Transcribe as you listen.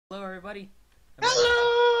Hello, everybody.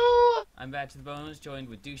 Hello! I'm back to the bones, joined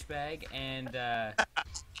with Douchebag, and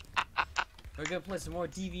we're gonna play some more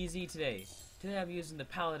DvZ today. Today I'm using the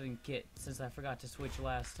Paladin kit, since I forgot to switch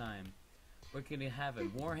last time. We're gonna have a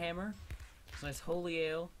Warhammer, some nice holy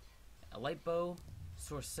ale, a light bow,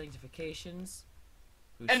 source sanctifications,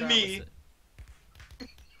 And me!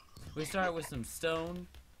 We start with some stone,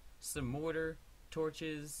 some mortar,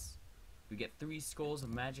 torches. We get 3 skulls of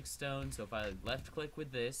magic stone, so if I left click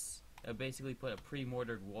with this, it'll basically put a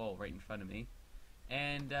pre-mortared wall right in front of me.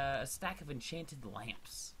 And a stack of enchanted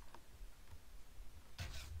lamps.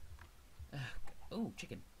 Oh,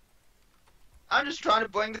 chicken. I'm just trying to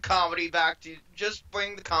bring the comedy back to you. Just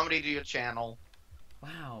bring the comedy to your channel.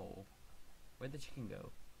 Wow. Where'd the chicken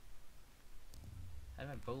go? I have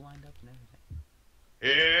my bow lined up and everything.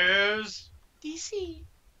 Here's DC.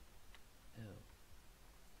 Oh.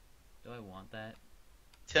 Do I want that?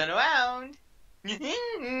 Turn around.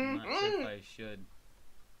 I'm not sure if I should.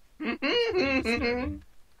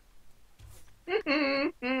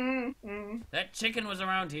 That chicken was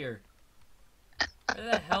around here. Where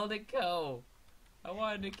the hell did it go? I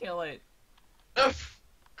wanted to kill it.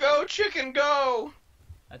 Go, chicken, go!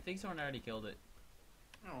 I think someone already killed it.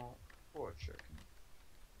 Oh, poor chicken.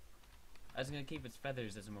 I was gonna keep its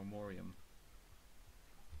feathers as a memoriam.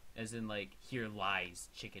 As in, like, here lies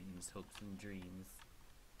chicken's hopes and dreams.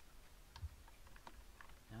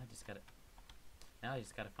 Now I just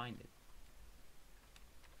gotta find it.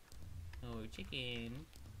 Oh, chicken.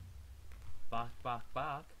 Bok, bok,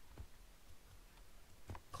 bok.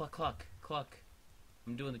 Cluck, cluck, cluck.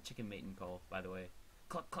 I'm doing the chicken mating call, by the way.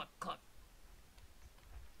 Cluck, cluck, cluck.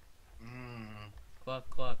 Cluck,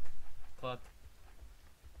 cluck, cluck.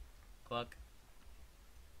 Cluck.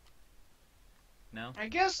 No? I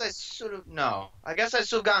guess I should have... No. I guess I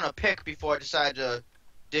should have gotten a pick before I decided to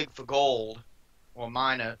dig for gold. Or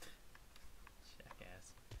mine it.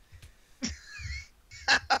 Jackass.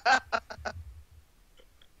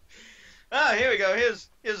 Ah, here we go. Here's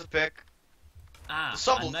a pick. Ah,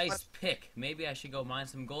 a nice pick. Maybe I should go mine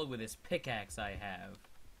some gold with this pickaxe I have.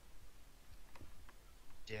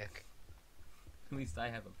 Dick. At least I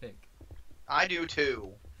have a pick. I do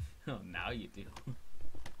too. Oh, now you do.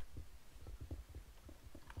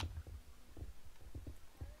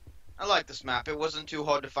 I like this map. It wasn't too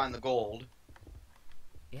hard to find the gold.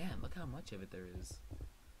 Yeah, and look how much of it there is.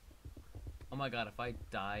 Oh my god, if I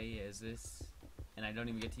die as this, and I don't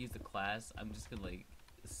even get to use the class, I'm just gonna, like,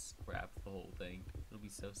 scrap the whole thing. It'll be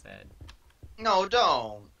so sad. No,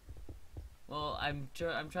 don't. Well, I'm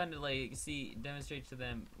trying to, like, demonstrate to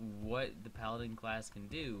them what the Paladin class can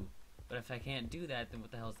do, but if I can't do that, then what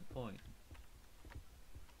the hell's the point?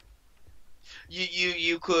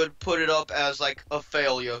 You could put it up as like a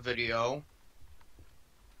failure video.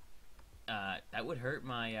 That would hurt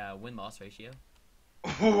my win-loss ratio.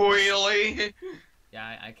 Really?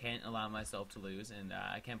 Yeah, I can't allow myself to lose, and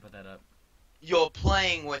I can't put that up. You're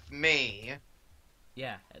playing with me.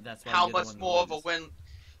 Yeah, that's why. How much more of a win?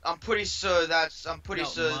 I'm pretty sure that's.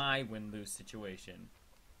 My win-lose situation.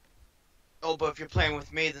 Oh, but if you're playing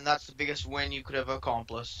with me, then that's the biggest win you could ever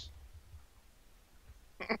accomplish.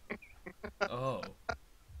 Oh.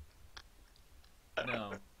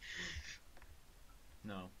 No.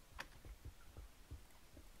 No.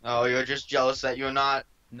 Oh, you're just jealous that you're not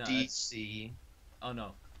No. DC. Oh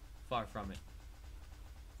no. Far from it.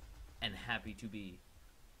 And happy to be.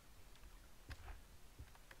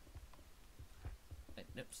 Wait,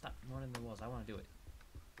 no, stop mortaring the walls. I want to do it.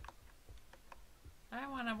 I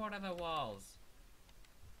want to mortar the walls.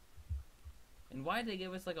 And why'd they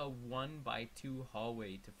give us like a 1x2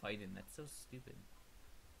 hallway to fight in? That's so stupid.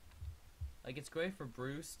 Like, it's great for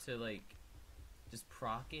Bruce to, like, just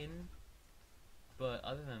proc in. But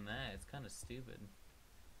other than that, it's kind of stupid.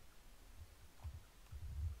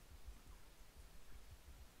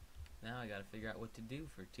 Now I gotta figure out what to do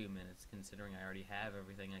for 2 minutes, considering I already have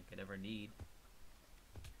everything I could ever need.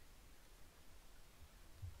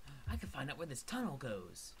 I can find out where this tunnel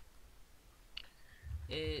goes.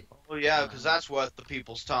 Oh yeah, because that's worth the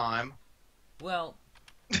people's time. Well,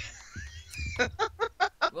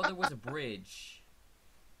 there was a bridge.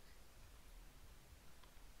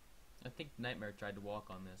 I think Nightmare tried to walk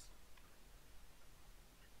on this.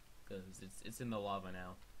 Because it's in the lava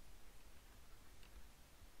now.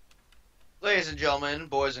 Ladies and gentlemen,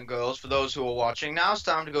 boys and girls, for those who are watching, now it's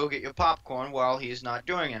time to go get your popcorn while he's not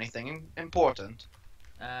doing anything important.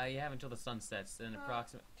 You have until the sun sets, then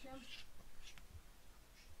approximately...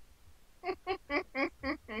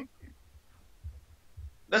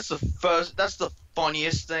 That's the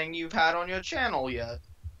funniest thing you've had on your channel yet.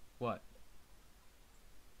 What?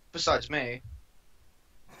 Besides me.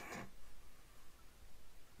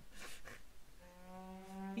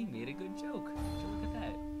 made a good joke. Look at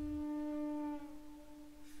that.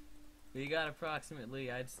 We got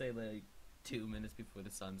approximately, I'd say, like 2 minutes before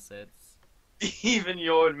the sun sets. Even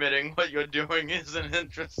you're admitting what you're doing isn't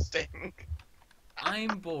interesting.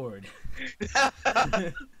 I'm bored.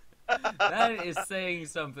 That is saying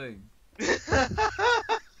something.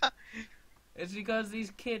 It's because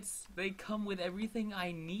these kits, they come with everything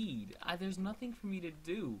I need. There's nothing for me to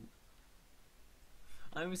do.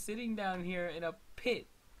 I'm sitting down here in a pit,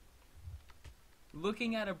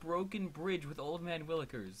 looking at a broken bridge with Old Man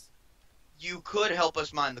Willikers. You could help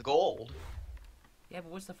us mine the gold. Yeah,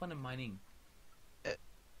 but what's the fun of mining?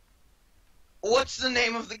 What's the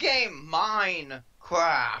name of the game?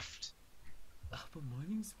 Minecraft. But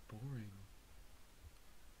mining's boring.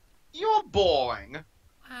 You're boring.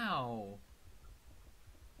 Wow.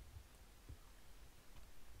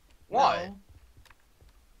 What? No.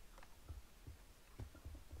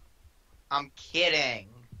 I'm kidding.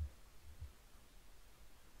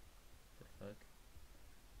 The fuck?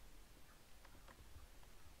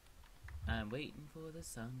 I'm waiting for the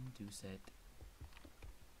sun to set.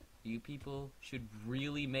 You people should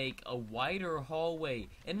really make a wider hallway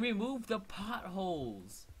and remove the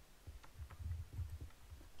potholes.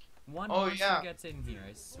 One monster gets in here,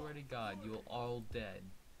 I swear to God, you'll all dead.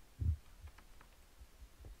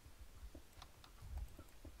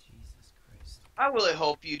 Jesus Christ. I really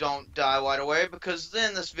hope you don't die right away, because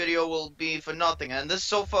then this video will be for nothing. And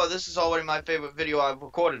so far, this is already my favorite video I've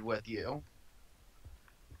recorded with you.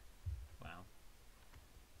 Wow.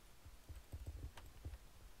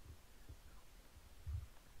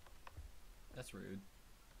 That's rude.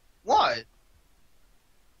 What?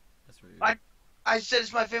 That's rude. I said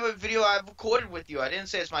it's my favorite video I've recorded with you. I didn't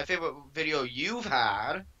say it's my favorite video you've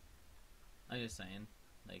had. I'm just saying,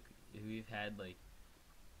 like, if we've had, like,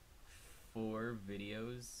 4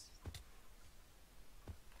 videos.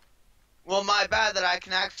 Well, my bad that I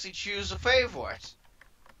can actually choose a favorite.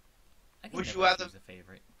 I can Would never you rather- choose a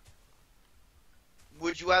favorite.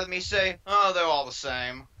 Would you rather me say, oh, they're all the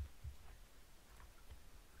same?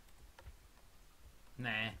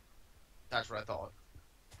 Nah. That's what I thought.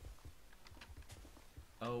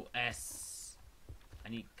 OS. I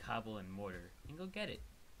need cobble and mortar. And go get it.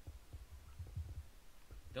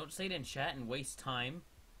 Don't say it in chat and waste time.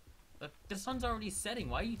 Look, the sun's already setting.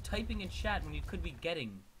 Why are you typing in chat when you could be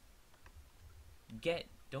getting? Get.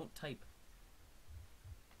 Don't type.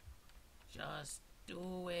 Just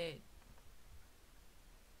do it.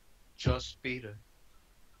 Just beat it.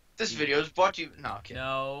 This video is brought to you... No, okay.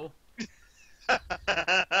 No.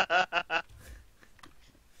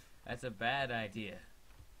 That's a bad idea.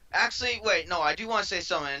 Actually, wait, no, I do want to say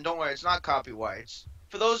something, and don't worry, it's not copyrights.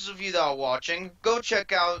 For those of you that are watching, go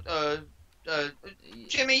check out,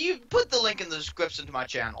 Jimmy, you put the link in the description to my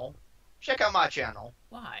channel. Check out my channel.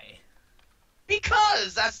 Why?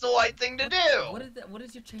 Because that's the right thing to do! What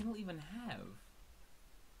does your channel even have?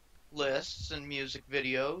 Lists and music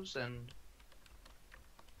videos and...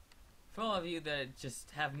 For all of you that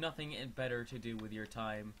just have nothing better to do with your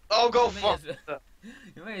time, Oh, go you may fuck!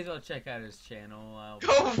 you may as well check out his channel. I'll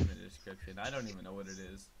Go put it in the description. I don't even know what it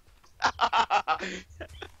is.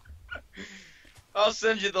 I'll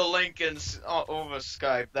send you the link over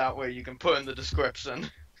Skype, that way you can put in the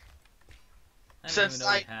description. I didn't Since even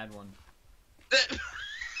know we had one.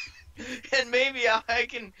 And maybe I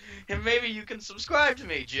can, and maybe you can subscribe to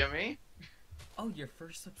me, Jimmy. Oh, your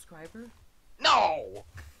first subscriber? No!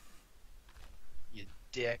 You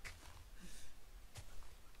dick.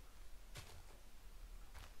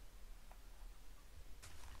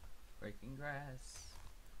 Breaking grass.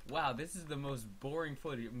 Wow, this is the most boring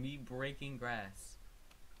footage of me breaking grass.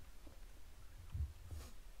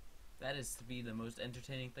 That is to be the most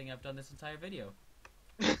entertaining thing I've done this entire video.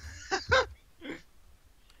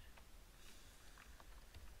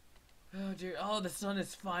 Oh dear, oh the sun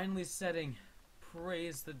is finally setting.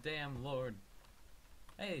 Praise the damn Lord.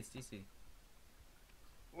 Hey, it's DC.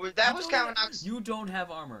 Well, that was kind of nice. You don't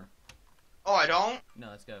have armor. Oh, I don't? No,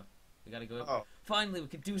 let's go. We gotta go. Oh. Finally, we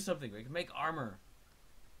can do something. We can make armor.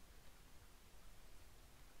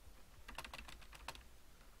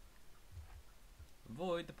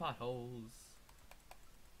 Avoid the potholes.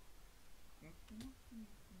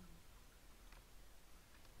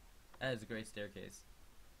 That is a great staircase.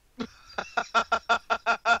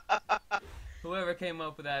 Whoever came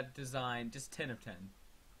up with that design, just 10 of 10.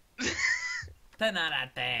 10 out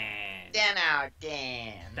of 10. 10 out of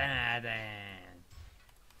 10. 10 out of 10.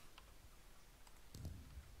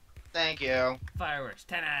 Thank you. Fireworks,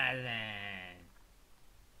 10 out of 10.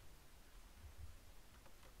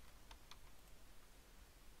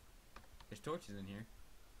 There's torches in here.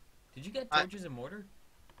 Did you get torches and mortar?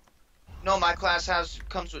 No, my class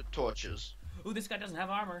comes with torches. Ooh, this guy doesn't have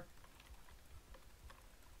armor.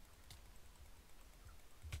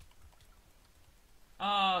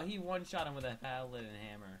 Oh, he one-shot him with a Paladin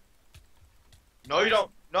hammer. No, you don't.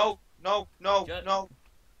 No, no, no, Just- no.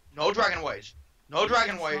 No dragon ways. No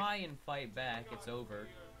dragon If you way. try and fight back, it's over.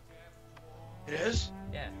 It is?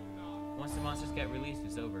 Yeah. Once the monsters get released,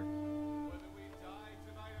 it's over.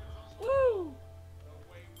 Woo!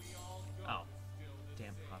 Oh.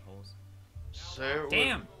 Damn potholes.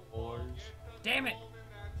 Damn! Boys. Damn it!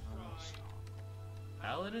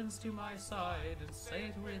 Paladins to my side, and say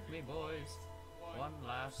it with me, boys. One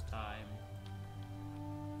last time.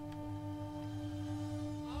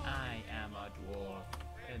 I am a dwarf,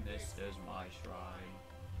 and this is my shrine.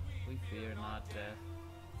 We fear not death,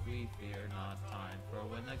 we fear not time. For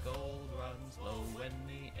when the gold runs low, when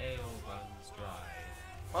the ale runs dry.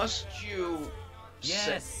 Must you...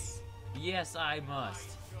 Yes! Yes, I must.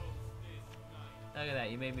 Look at that,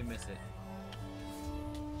 you made me miss it.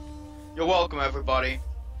 You're welcome, everybody.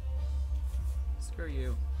 Screw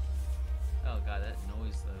you. Oh god, that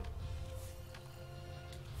noise though.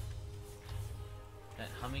 That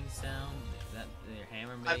humming sound that your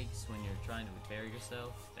hammer makes when you're trying to repair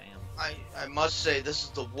yourself. Damn. I must say, this is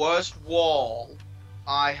the worst wall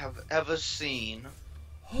I have ever seen.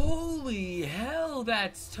 Holy hell,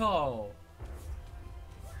 that's tall!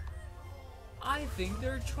 I think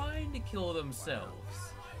they're trying to kill themselves.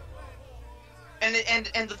 And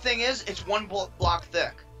the thing is, it's one block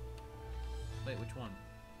thick. Wait, which one?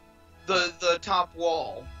 The top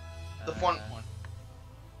wall. The front one.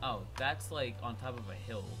 Oh, that's like on top of a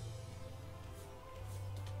hill.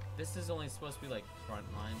 This is only supposed to be like front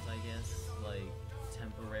lines, I guess. Like,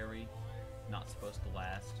 temporary. Not supposed to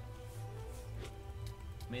last.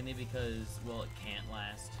 Mainly because, well, it can't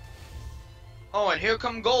last. Oh, and here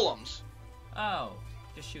come golems. Oh,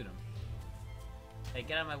 just shoot him. Hey,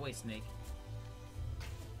 get out of my way, snake.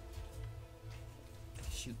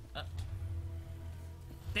 Shoot.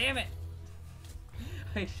 Damn it!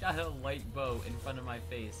 I shot a light bow in front of my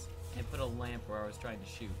face and put a lamp where I was trying to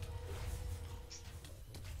shoot.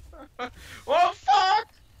 Oh, fuck!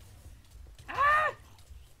 Ah!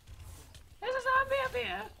 There's a zombie up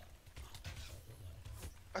here!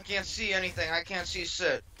 I can't see anything. I can't see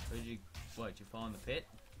shit. Did you, what, you fall in the pit?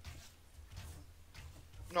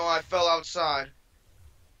 No, I fell outside.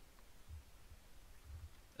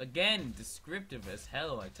 Again, descriptive as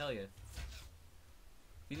hell, I tell you. If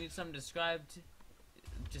you need something described,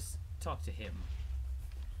 just talk to him.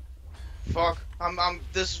 Fuck.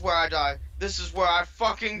 This is where I die. This is where I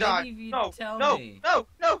fucking die. Maybe if you No, tell no, me. no,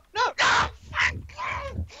 no, no,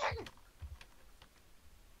 no!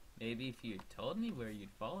 Maybe if you told me where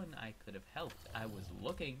you'd fallen, I could have helped. I was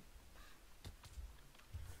looking.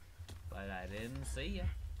 But I didn't see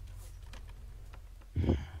ya.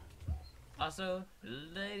 Also,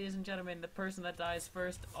 ladies and gentlemen, the person that dies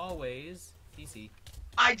first always DC.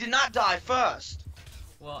 I did not die first.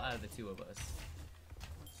 Well, out of the two of us.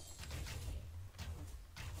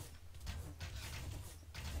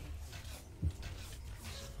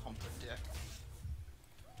 Hump a dick.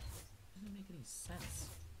 Doesn't make any sense.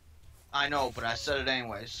 I know, but I said it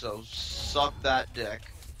anyway, so suck that dick.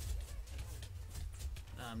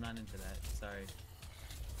 No, I'm not into that. Sorry.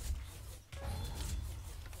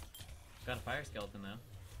 Got a fire skeleton though.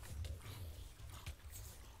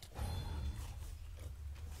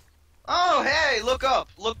 Oh, hey, look up.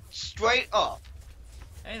 Look straight up.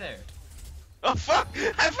 Hey there. Oh, fuck.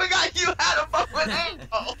 I forgot you had a bow and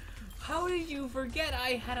arrow. How did you forget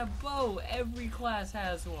I had a bow? Every class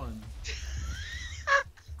has one.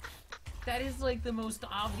 That is like the most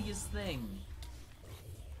obvious thing.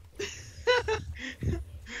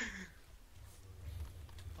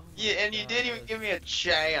 Oh Yeah, and you didn't even God. give me a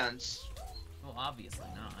chance. Well, obviously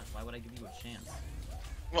not. Why would I give you a chance?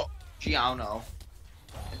 Well, gee, I don't know.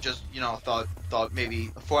 I just, you know, thought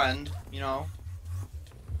maybe a friend, you know.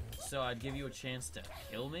 So I'd give you a chance to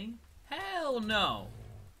kill me? Hell no!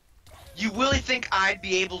 You really think I'd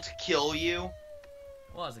be able to kill you?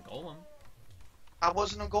 Well, as a golem. I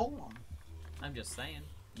wasn't a golem. I'm just saying.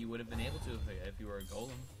 You would have been able to if you were a golem.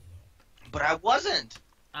 But I wasn't.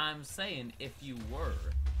 I'm saying if you were.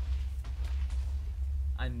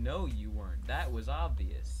 I know you weren't. That was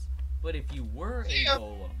obvious. But if you were a Yeah.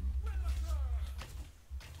 golem...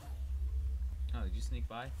 Oh, did you sneak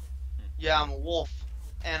by? Yeah, I'm a wolf.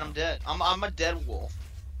 And I'm dead. I'm a dead wolf.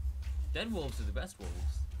 Dead wolves are the best wolves.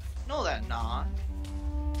 No, that not.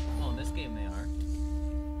 Well, in this game they are.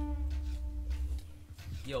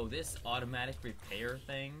 Yo, this automatic repair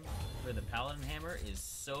thing for the Paladin hammer is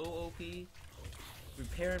so OP.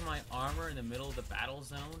 repairing my armor in the middle of the battle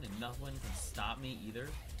zone and nothing can stop me either.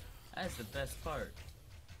 That's the best part.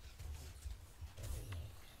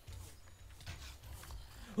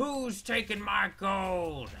 Who's taking my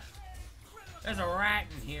gold? There's a rat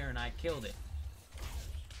in here and I killed it.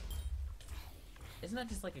 Isn't that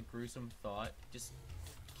just like a gruesome thought? Just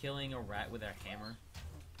killing a rat with a hammer?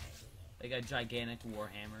 Like a gigantic war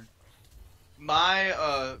hammer?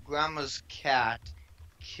 My grandma's cat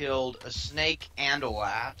killed a snake and a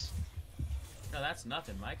rat. No, that's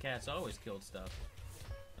nothing. My cat's always killed stuff.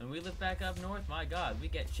 When we live back up north, my god, we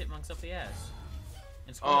get chipmunks up the ass.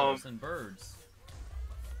 And squirrels and birds.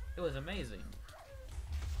 It was amazing.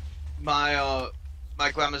 My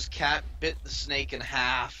grandma's cat bit the snake in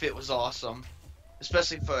half. It was awesome.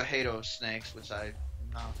 Especially for Hato snakes, which I'm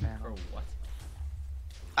not a fan For of. what?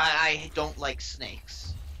 I don't like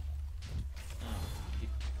snakes. Oh,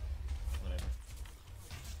 whatever.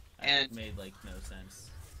 And- That made like no sense.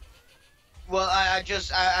 Well, I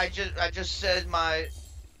just said my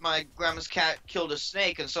grandma's cat killed a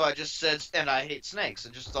snake, and so I just said, and I hate snakes. I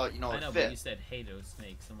just thought, I it know, fit. but you said Hato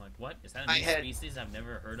snakes. I'm like, what? Is that a I new had- species I've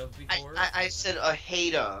never heard of before? I said a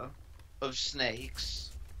hater of snakes.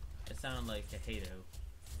 It sounded like a Hato.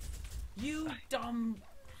 You dumb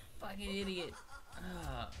fucking idiot.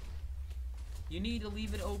 You need to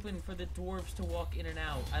leave it open for the dwarves to walk in and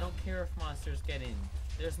out. I don't care if monsters get in.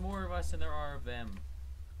 There's more of us than there are of them.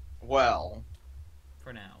 Well,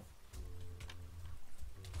 For now.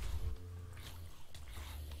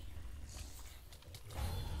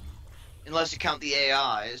 unless you count the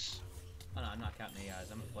AIs. Oh no, I'm not counting AIs,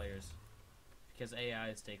 I'm players. Because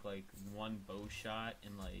AIs take like one bow shot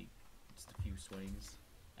and like just a few swings.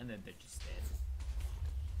 And then they're just dead.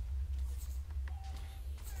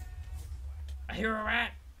 I hear a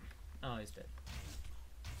rat! Oh, he's dead.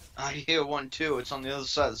 I hear one too. It's on the other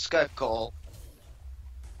side of the Skype call.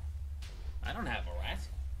 I don't have a rat.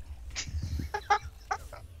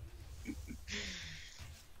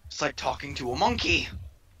 It's like talking to a monkey.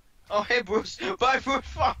 Oh, hey, Bruce. Bye, Bruce.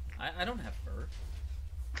 Fuck. I don't have fur.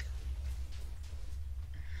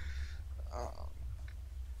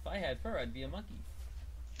 If I had fur, I'd be a monkey.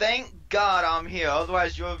 Thank God I'm here.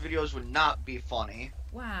 Otherwise, your videos would not be funny.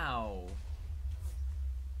 Wow.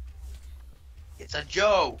 It's a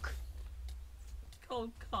joke. It's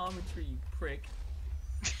called commentary, you prick.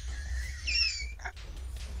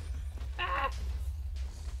 Ah!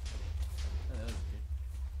 Oh, that was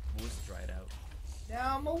good. Voice dried out.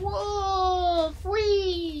 Now I'm a wolf.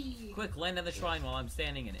 Whee! Quick, land on the shrine while I'm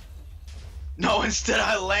standing in it. No, instead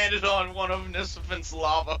I landed on one of Nisipin's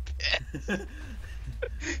lava pits.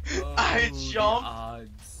 Oh, I the jumped.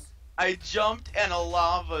 odds. I jumped and a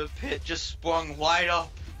lava pit just sprung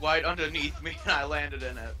right underneath me, and I landed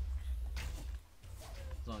in it.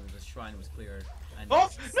 As long as the shrine was clear. I Oh,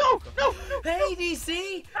 know. no! Hey,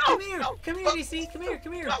 DC! No, Come here! no, Come here, no, DC! Come here,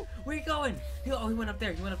 come here! no. Where you going? Oh, he went up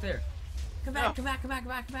there, he went up there. Come back, No. come back, come back, come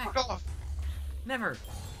back, come back! Fuck off. Never!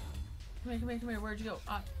 Come here, come here, come here, where'd you go?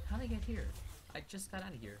 How'd I get here? I just got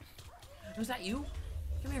out of here. Was that you?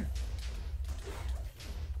 Come here.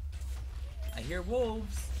 I hear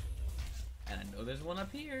wolves. And I know there's one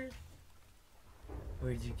up here.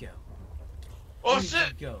 Where'd you go? Oh, Where'd shit!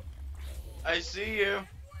 you go? I see you.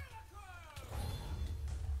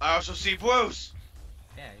 I also see Bruce.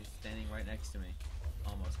 Yeah, he's standing right next to me.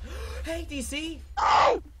 Almost. Hey, DC!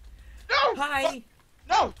 No! No! Hi!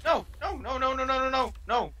 No! No! No! No! No! No! No! No!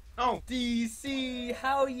 No! No! DC,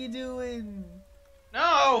 how you doing?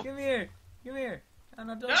 No! Come here. Come here. Oh,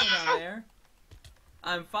 no, don't go No! down there.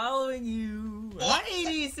 I'm following you. What?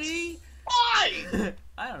 Hi, DC! Why?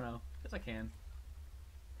 I don't know. Yes, I can.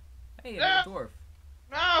 Hey, No! a dwarf.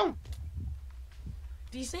 No!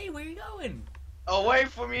 DC, where you going? Away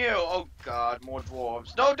from you! Oh God, more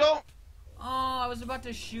dwarves. No, don't! Oh, I was about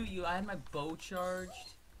to shoot you. I had my bow charged.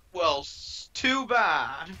 Well, too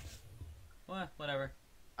bad. Well, whatever.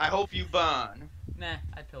 I hope you burn. Nah,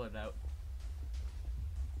 I pillared out.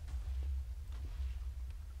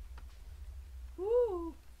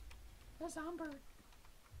 Woo! The Zomber.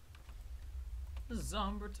 The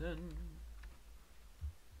Zomberton.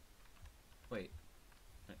 Wait.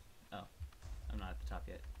 Oh. I'm not at the top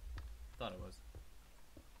yet. Thought I was.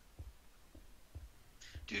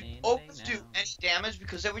 Dude, Anything opens do now. any damage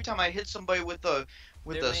because every time I hit somebody with a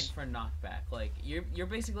They're made for knockback. Like you're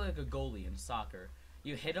basically like a goalie in soccer.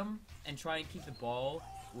 You hit them and try and keep the ball,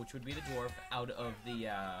 which would be the dwarf, out of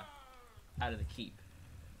the keep.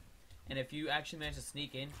 And if you actually manage to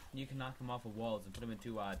sneak in, you can knock them off of walls and put them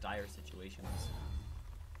into dire situations.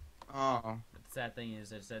 Oh. The sad thing is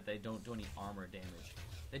that they don't do any armor damage.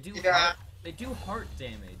 They do Yeah. they do heart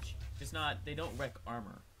damage, Just not. They don't wreck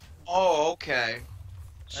armor. Oh, okay.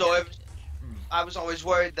 So Like, if I was always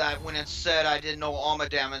worried that when it said I did no armor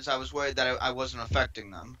damage, I was worried that I wasn't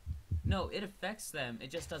affecting them. no, it affects them.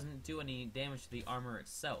 It just doesn't do any damage to the armor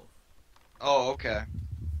itself. Oh, okay.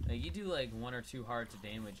 Like, you do like 1 or 2 hearts of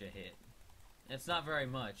damage a hit. It's not very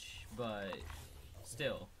much, but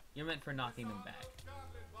still, you're meant for knocking them back.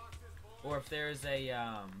 Or if there's a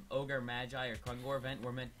ogre, magi, or Krungor event,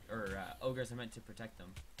 ogres are meant to protect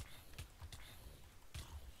them.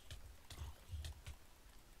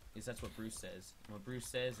 At least that's what Bruce says. And what Bruce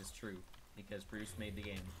says is true, because Bruce made the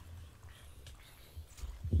game.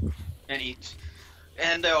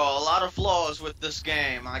 And there are a lot of flaws with this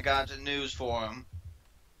game. I got the news for him.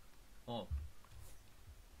 Oh,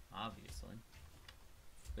 obviously.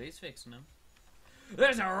 But he's fixing them.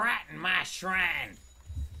 There's a rat in my shrine!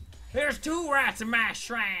 There's 2 rats in my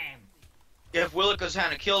shrine! If Willikers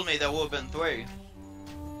hadn't killed me, there would have been 3.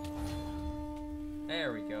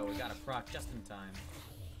 There we go, we got a proc just in time.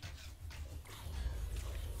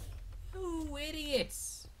 You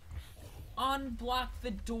idiots! Unblock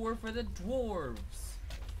the door for the dwarves!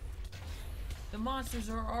 The monsters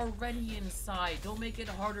are already inside, don't make it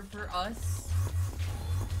harder for us!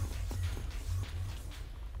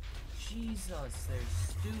 Jesus, they're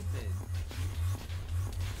stupid.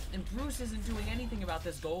 And Bruce isn't doing anything about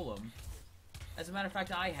this golem. As a matter of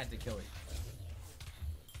fact, I had to kill it.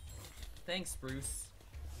 Thanks, Bruce.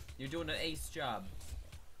 You're doing an ace job.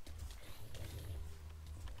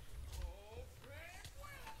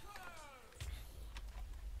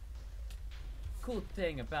 Cool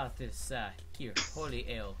thing about this, here, holy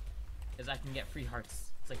ale, is I can get free hearts.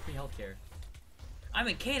 It's like free healthcare. I'm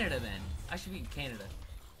in Canada, man. I should be in Canada.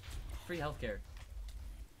 Free healthcare.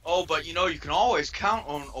 Oh, but you know, you can always count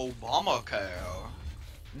on Obamacare.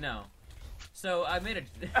 No. So I made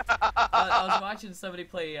I was watching somebody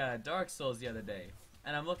play Dark Souls the other day,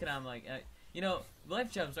 and I'm looking at them like, you know,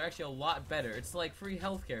 life gems are actually a lot better. It's like free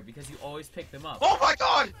healthcare because you always pick them up. Oh my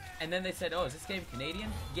god! And then they said, oh, is this game Canadian?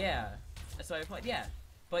 Yeah. So I played, yeah.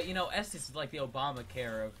 But you know, Estus is like the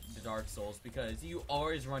Obamacare of the Dark Souls because you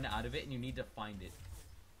always run out of it and you need to find it.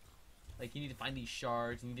 Like, you need to find these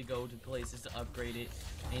shards, you need to go to places to upgrade it,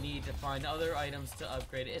 and you need to find other items to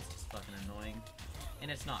upgrade it. It's just fucking annoying.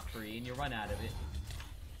 And it's not free, and you run out of it.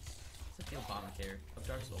 It's like the Obamacare of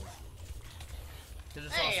Dark Souls. Because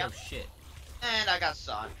it's Hey, also shit. And I got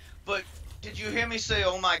shot. But did you hear me say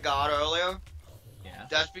 "oh my god" earlier? Yeah.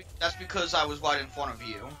 That's because I was right in front of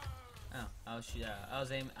you. Oh,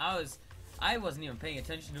 I wasn't even paying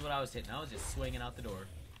attention to what I was hitting. I was just swinging out the door.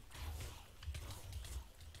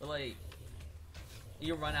 But like,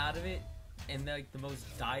 you run out of it in like the most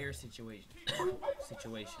dire situations.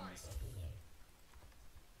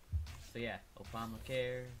 So yeah,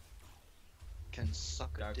 Obamacare, Can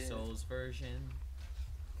suck a Dark dick. Souls version,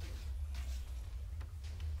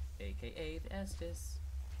 aka the Estus.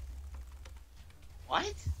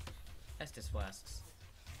 What? Estus flasks.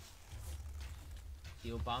 The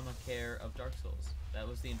Obamacare of Dark Souls. That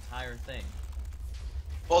was the entire thing.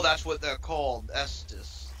 Oh, that's what they're called,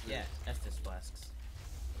 Estus. Yeah, Estus flasks.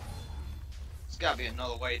 There's gotta be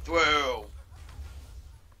another way through.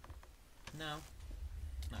 No,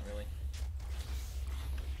 not really.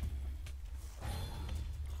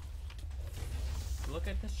 Look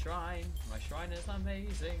at the shrine. My shrine is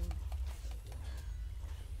amazing.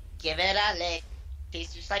 Give it a lick.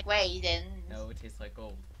 Tastes just like raisins. No, it tastes like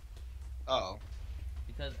gold. Oh.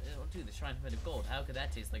 Because, oh, dude, the shrine's made of gold. How could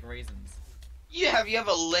that taste like raisins? Yeah, have you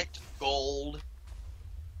ever licked gold?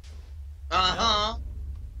 Uh-huh.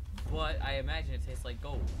 But I imagine it tastes like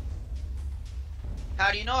gold.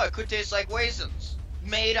 How do you know? It could taste like raisins.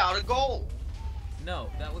 Made out of gold. No,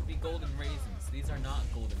 that would be golden raisins. These are not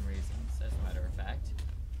golden raisins, as a matter of fact.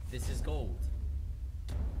 This is gold.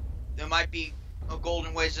 There might be a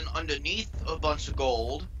golden raisin underneath a bunch of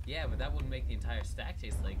gold. Yeah, but that wouldn't make the entire stack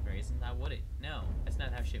taste like raisins, now would it? No, that's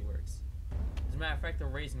not how shit works. As a matter of fact, the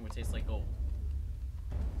raisin would taste like gold.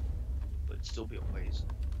 But it'd still be a raisin.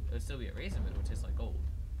 It would still be a raisin, but it would taste like gold.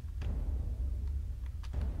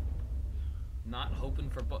 Not hoping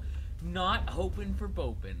for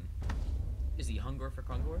Bopin. Is he hungry for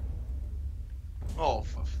Krungor? Oh,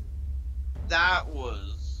 that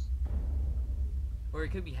was... Or it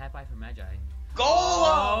could be Hat Eye for Magi. Golem!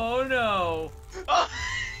 Oh no!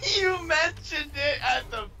 You mentioned it at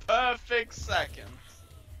the perfect second.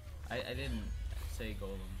 I didn't say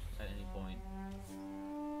Golem at any point.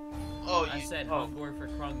 Oh, I said Hungor for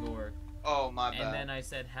Krungor, Oh, my bad. and then I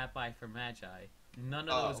said Hat Eye for Magi. None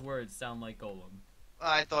of those words sound like Golem.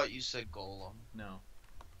 I thought you said golem. No.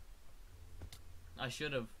 I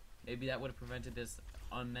should have. Maybe that would have prevented this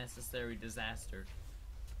unnecessary disaster.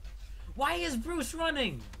 Why is Bruce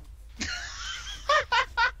running?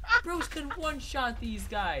 Bruce can one-shot these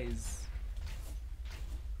guys.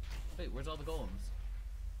 Wait, where's all the golems?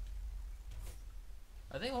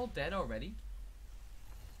 Are they all dead already?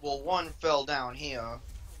 Well, one fell down here.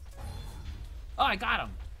 Oh, I got him.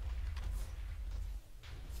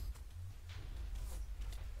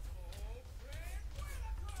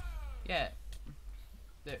 Yeah.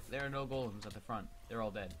 There are no golems at the front. They're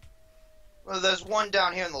all dead. Well, there's one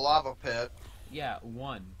down here in the lava pit. Yeah,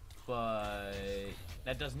 one. But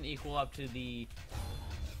that doesn't equal up to the...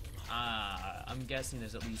 I'm guessing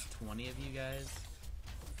there's at least 20 of you guys.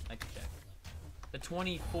 I can check. The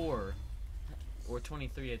 24, or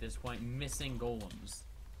 23 at this point, missing golems.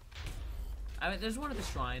 I mean, there's one at the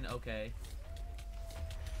shrine, okay.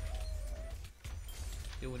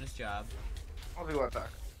 Doing his job. I'll be right back.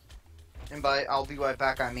 And by I'll be right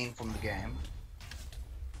back, I mean from the game.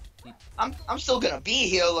 I'm still gonna be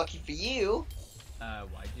here, lucky for you.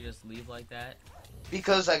 Why'd you just leave like that?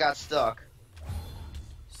 Because I got stuck.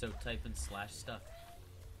 So type in /stuck.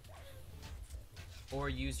 Or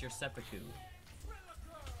use your seppuku.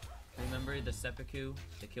 Remember the seppuku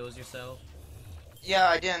that kills yourself? Yeah,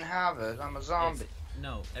 I didn't have it. I'm a zombie.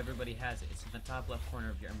 No, everybody has it. It's in the top left corner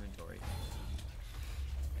of your inventory.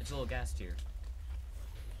 It's a little gas tier.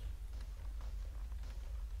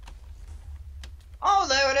 Oh,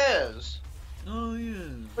 there it is. Oh yeah.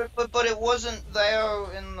 But it wasn't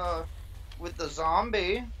there in the with the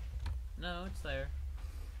zombie. No, it's there.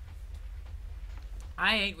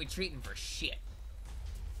 I ain't retreating for shit.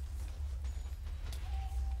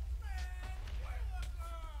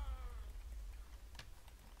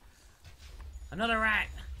 Another rat!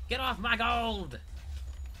 Get off my gold!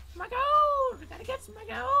 My gold! Gotta get some my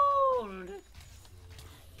gold!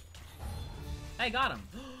 Hey, got him!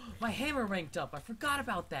 My hammer ranked up! I forgot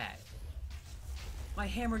about that! My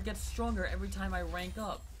hammer gets stronger every time I rank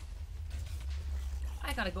up.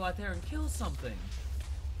 I gotta go out there and kill something.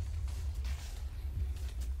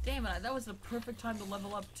 Damn it, that was the perfect time to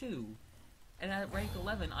level up too. And at rank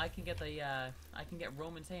 11, I can get the, I can get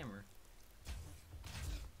Roman's hammer.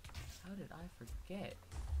 How did I forget?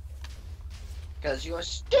 Because you're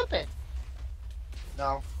stupid.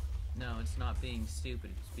 No. No, it's not being stupid,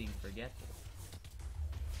 it's being forgetful.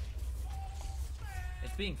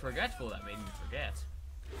 It's being forgetful that made me forget.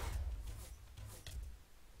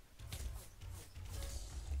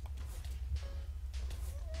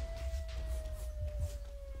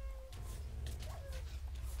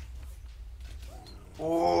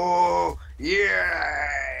 Oh,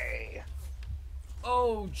 yay!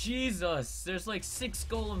 Oh, Jesus! There's like 6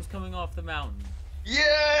 golems coming off the mountain. Yay!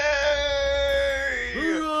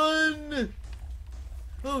 Run!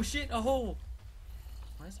 Oh shit, a hole!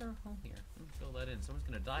 Why is there a hole here? Let me fill that in. Someone's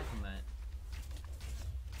gonna die from that.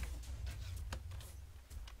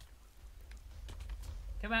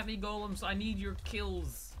 Come at me, golems. I need your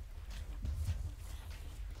kills.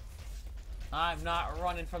 I'm not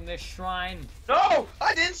running from this shrine. No!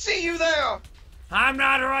 I didn't see you there! I'm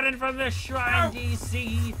not running from this shrine,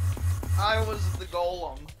 DC. I was the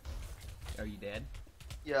golem. Are you dead?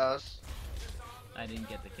 Yes. I didn't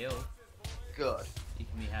get the kill. Good. You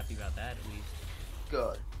can be happy about that at least.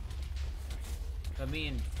 Good. But me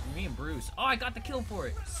and Bruce. Oh, I got the kill for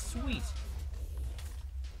it. Sweet.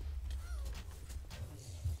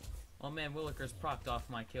 Oh man, Willikers procced off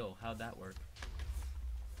my kill. How'd that work?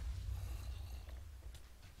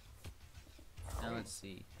 Now let's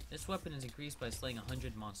see. This weapon is increased by slaying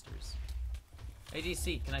 100 monsters.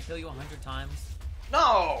 ADC, can I kill you 100 times?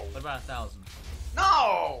 No! What about 1,000?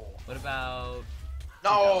 No! What about...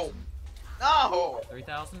 No! 2,000? No!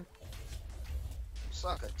 3,000?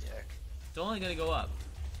 Suck a dick. It's only gonna go up.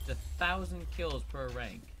 It's 1,000 kills per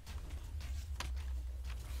rank.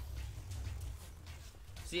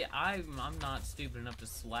 See, I'm not stupid enough to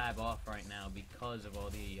slab off right now because of all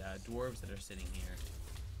the dwarves that are sitting here.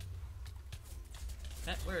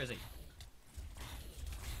 Where is he?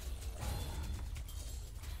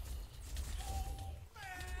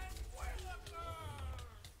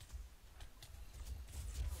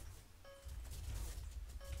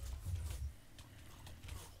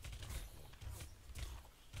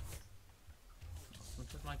 Someone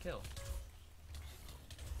took my kill.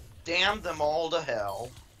 Damn them all to hell.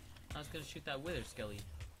 I was gonna shoot that wither skelly.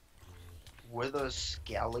 Wither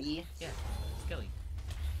skelly? Yeah, skelly.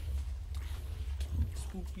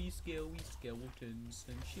 Spooky, scary skeletons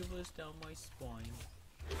and shivers down my spine.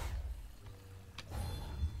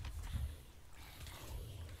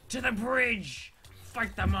 To the bridge!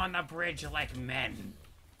 Fight them on the bridge like men!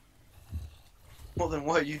 Well then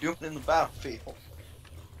what are you doing in the battlefield?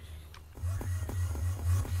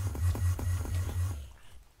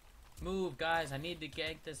 move, guys. I need to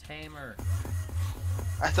get this hammer.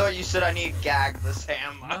 I thought you said I need to gag this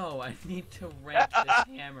hammer. No, I need to rank this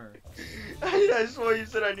hammer. I swore you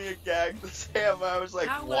said I need to gag this hammer. I was like,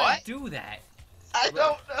 How would what? I do that? I don't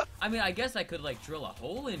know. I mean, I guess I could, like, drill a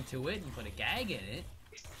hole into it and put a gag in it.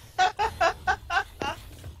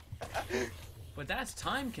 But that's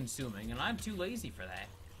time consuming, and I'm too lazy for that.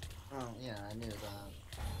 Oh, yeah, I knew that.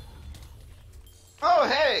 Oh,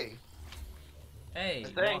 hey! Hey,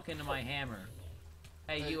 walk into my hammer.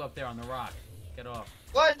 Hey, you up there on the rock. Get off.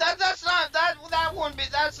 What? That's not, that wouldn't be,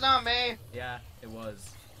 that's not me. Yeah, it was.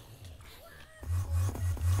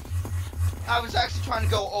 I was actually trying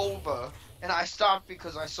to go over, and I stopped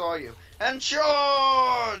because I saw you. And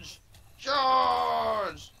charge!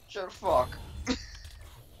 Charge! Shut the fuck.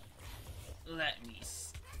 Let me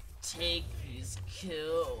take these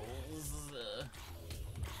kills.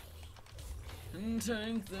 And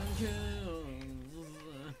take the kills.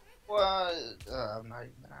 What? I'm not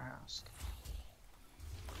even gonna ask.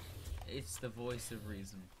 It's the voice of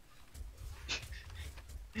reason.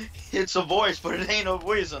 It's a voice, but it ain't a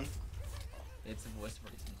reason. It's the voice of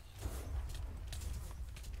reason.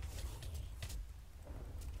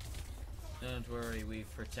 Don't worry,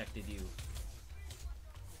 we've protected you.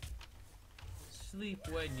 Sleep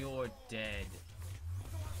when you're dead.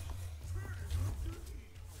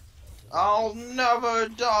 I'll never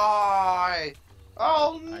die!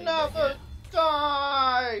 I'll never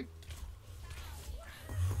die!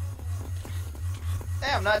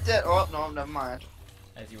 Hey, I'm not dead. Oh, no, never mind.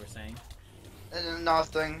 As you were saying.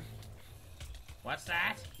 Nothing. What's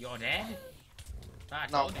that? You're dead? I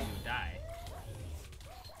No. told you you'd die.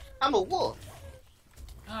 I'm a wolf.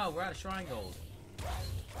 Oh, we're out of shrine gold.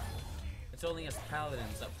 It's only us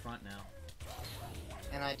paladins up front now.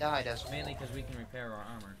 And I died as well. Mainly because we can repair our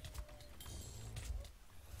armor.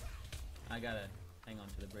 I gotta hang on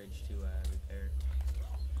to the bridge to repair.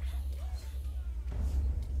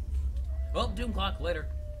 Well, doom clock later.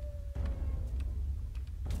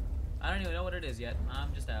 I don't even know what it is yet.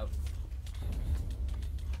 I'm just out.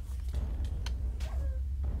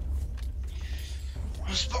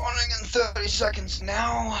 I'm spawning in 30 seconds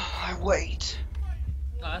now. I wait.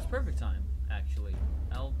 Oh, that's perfect time, actually.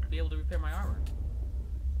 I'll be able to repair my armor.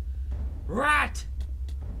 Rat!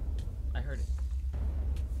 I heard it.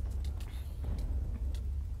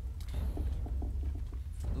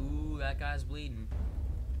 Ooh, that guy's bleeding.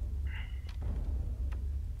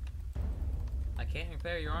 I can't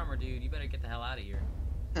repair your armor, dude. You better get the hell out of here.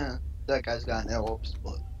 That guy's got no hopes,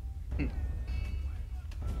 but.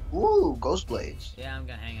 Ooh, ghost blades. Yeah, I'm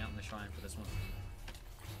gonna hang out in the shrine for this one.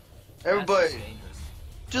 Everybody, That's dangerous.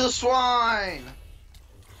 to the swine!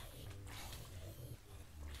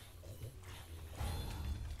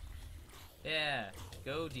 Yeah,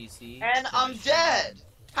 go DC. And I'm Finish. dead!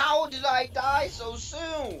 How did I die so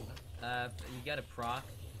soon? You gotta proc.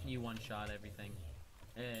 You one-shot everything.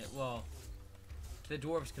 Well, the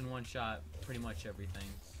dwarves can one-shot pretty much everything,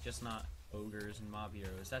 just not ogres and mob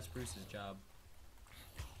heroes. That's Bruce's job.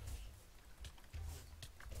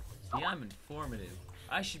 See, I'm informative.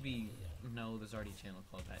 I should be. No, there's already a channel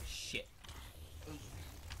called that. Shit.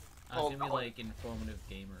 I was gonna be like informative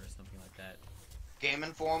gamer or something like that. Game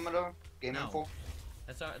Informator? Game No. Info?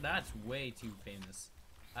 That's way too famous.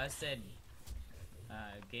 I said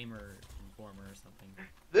gamer informer or something.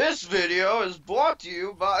 This video is brought to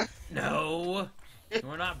you by. No,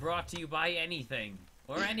 we're not brought to you by anything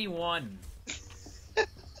or anyone.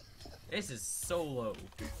 This is solo.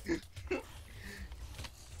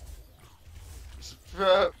 It's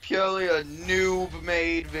purely a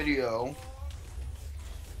noob-made video.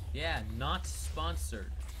 Yeah, not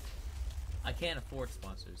sponsored. I can't afford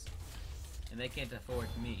sponsors, and they can't afford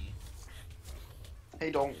me. They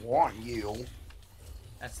don't want you.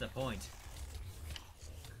 That's the point.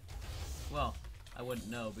 Well, I wouldn't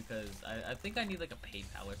know because I think I need like a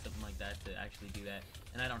PayPal or something like that to actually do that,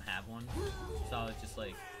 and I don't have one, so I'll just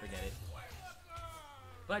like forget it.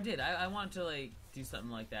 But I did. I want to like do something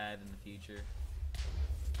like that in the future.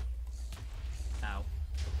 Ow.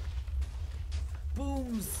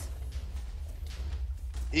 Booms!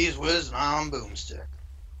 He's with his arm boomstick.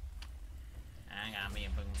 I got me a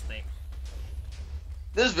boomstick.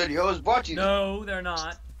 This video is brought to you. No, they're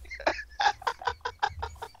not.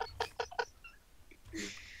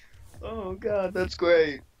 Oh god, that's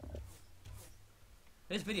great.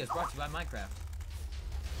 This video is brought to you by Minecraft.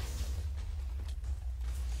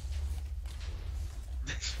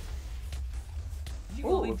 Did you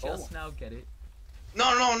only just now get it? No,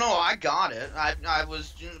 I got it. I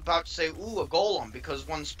was about to say, ooh, a golem, because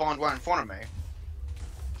one spawned right in front of me.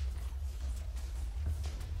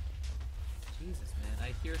 Jesus, man. I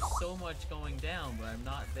I hear so much going down, but I'm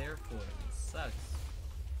not there for it. It sucks.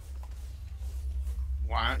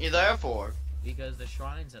 Why aren't you there for? Because the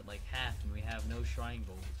shrine's at like half and we have no shrine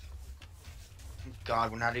gold.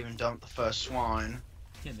 God, we're not even done with the first swine.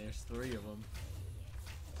 And there's 3 of them.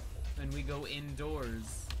 And we go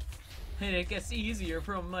indoors. And it gets easier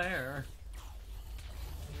from there.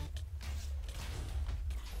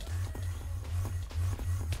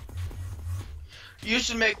 You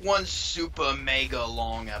should make one super mega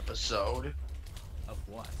long episode Of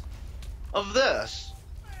what? of this.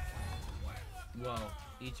 Well,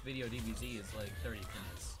 each video DvZ is like 30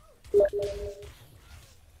 minutes.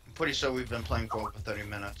 I'm pretty sure we've been playing for over 30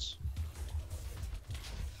 minutes.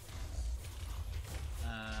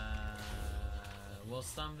 Well,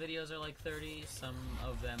 some videos are like 30, some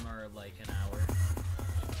of them are like an hour.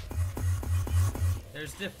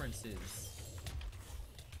 There's differences.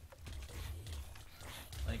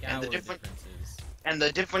 Like And hour the different- differences. And the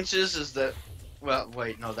difference is that, well,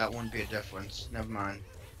 wait, no, that wouldn't be a difference. Never mind.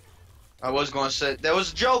 I was going to say, there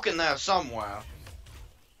was a joke in there somewhere.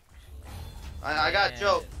 I got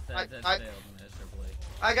jokes. That I failed miserably.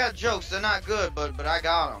 I got jokes. They're not good, but I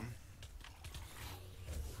got them.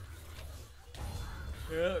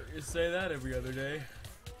 Yeah, you say that every other day.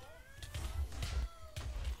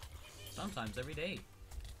 Sometimes every day.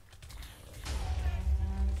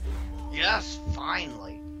 Yes,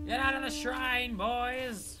 finally. Get out of the shrine,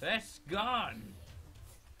 boys! It's gone!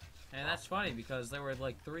 And that's funny because there were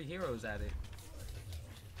like 3 heroes at it.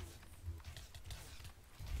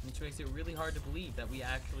 Which makes it really hard to believe that we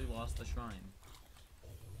actually lost the shrine.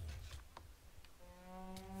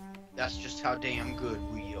 That's just how damn good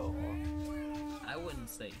we are. I wouldn't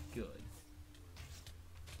say good.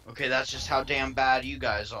 Okay, that's just how damn bad you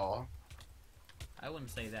guys are. I wouldn't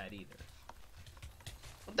say that either.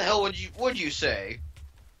 What the hell would you say?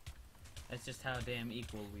 That's just how damn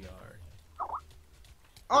equal we are.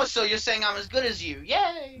 Oh, so you're saying I'm as good as you?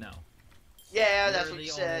 Yay! No. Yeah, that's You're what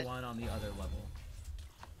you the said. only one on the other level.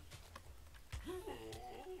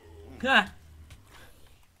 Ha!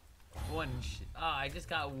 I just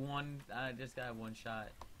got one. I just got one shot.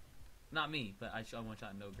 Not me, but I shot one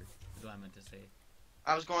shot in ogre. Is what I meant to say.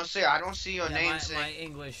 I was going to say, I don't see your name my saying.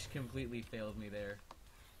 English completely failed me there.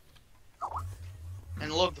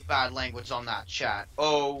 And look, the bad language on that chat.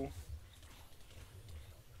 Oh.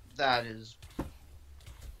 That is.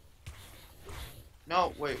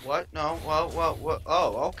 No, wait, what? No, what?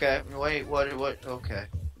 Oh, okay. Wait, what? Okay.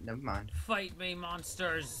 Never mind. Fight me,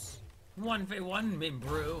 monsters! 1v1 me,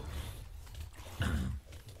 brew.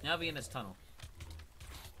 Now be in this tunnel.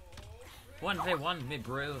 1v1 me,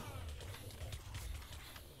 brew.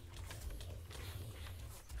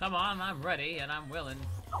 Come on, I'm ready and I'm willing.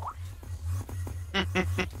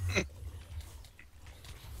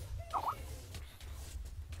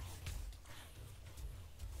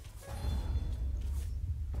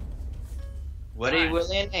 What are you willing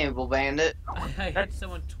to enable, bandit? I hit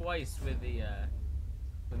someone twice with the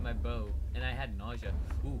with my bow, and I had nausea.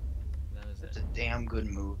 Ooh, that was It's it. a damn good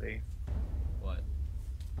movie. What?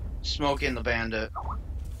 Smokey and the Bandit.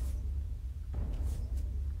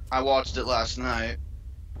 I watched it last night.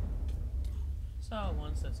 Saw it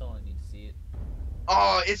once. That's all I need to see it.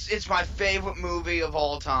 Oh, it's my favorite movie of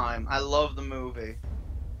all time. I love the movie.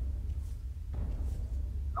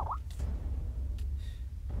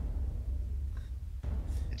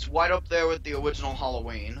 It's right up there with the original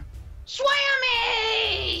Halloween.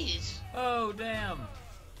 Swammies! Oh damn!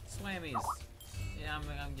 Swammies. Yeah, I'm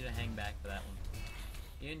gonna hang back for that one.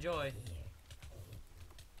 You enjoy.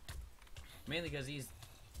 Mainly because these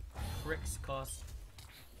pricks cost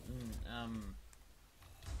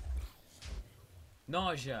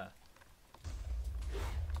nausea.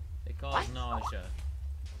 They cause What? nausea.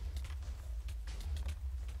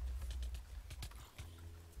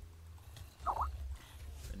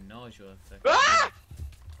 The nausea effect. Ah!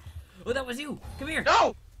 Oh, that was you! Come here!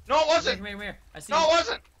 No! No, it Come here, wasn't! come here, come here. I see No, you. it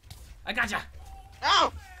wasn't! I gotcha!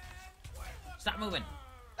 No! Stop moving!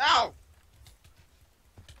 No!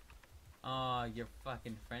 Oh, your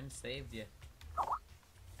fucking friend saved you.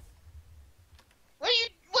 What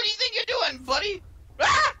do you think you're doing, buddy?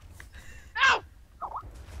 Ah! No!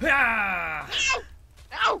 Ah!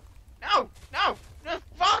 No! No! No! No!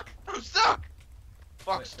 Fuck! I'm stuck!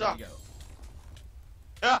 Fuck, Wait, stuck. There you go.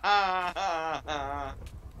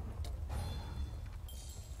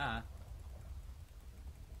 Ah.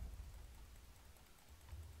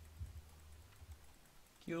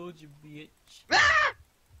 Killed you, bitch. Ah!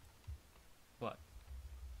 What?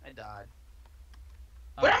 I died.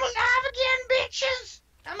 Oh. But I'm alive again, bitches!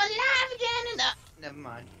 I'm alive again and never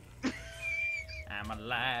mind. I'm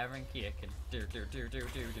alive and kicking. Do do do do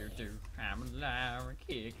do do do. I'm alive and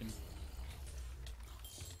kicking.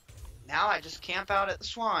 Now I just camp out at the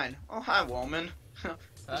swine. Oh, hi, woman.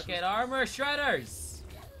 Fucking armor shredders!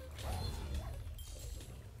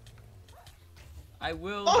 I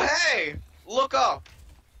will. Oh, hey! Look up.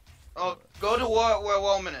 Oh, go to where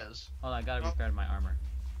woman is. Hold on, I gotta repair my armor.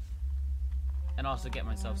 And also get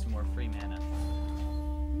myself some more free mana.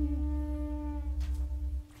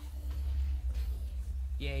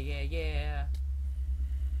 Yeah, yeah, yeah.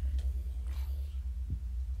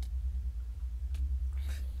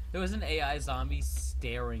 There was an AI zombie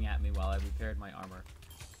staring at me while I repaired my armor.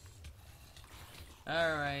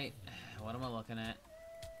 Alright, what am I looking at?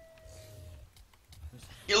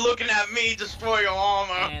 You're looking at me destroy your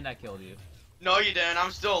armor. And I killed you. No, you didn't.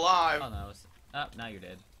 I'm still alive. Oh no, oh, now you're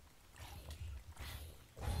dead.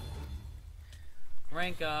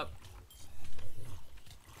 Rank up.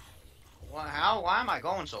 What, how? Why am I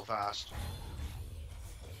going so fast?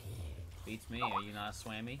 Beats me, are you not a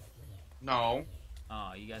swammy? No.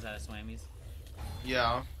 Oh, you guys out of swammies?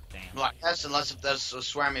 Yeah. Damn. Well, yes, unless if there's a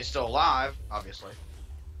swammy still alive, obviously.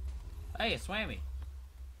 Hey, a swammy.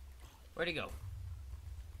 Where'd he go?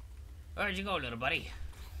 Where'd you go, little buddy?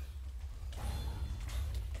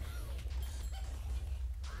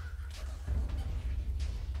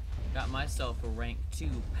 Got myself a rank 2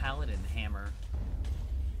 Paladin hammer.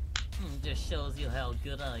 Just shows you how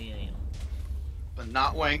good I am. But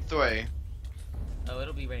not rank 3. Oh,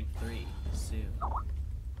 it'll be rank 3 soon.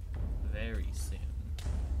 Very soon.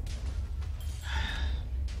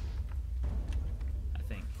 I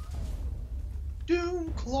think.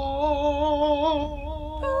 Doomclaw!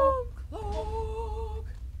 Doomclaw!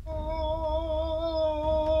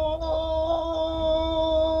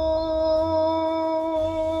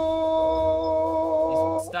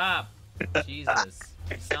 Stop! Jesus.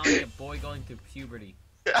 You sound like a boy going through puberty.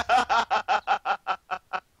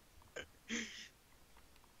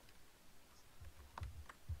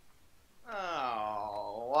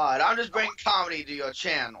 Oh, what? I'm just bringing comedy to your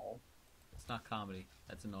channel. It's not comedy.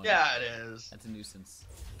 That's annoying. Yeah, it is. That's a nuisance.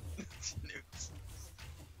 It's news.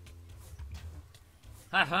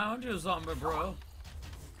 I found you, zombie bro.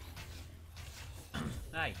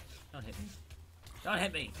 Hey, don't hit me. Don't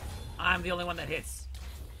hit me. I'm the only one that hits.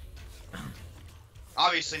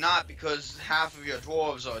 Obviously not, because half of your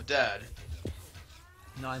dwarves are dead.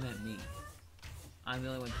 No, I meant me. I'm the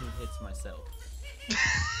only one who hits myself.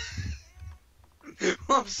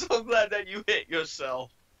 I'm so glad that you hit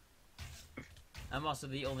yourself. I'm also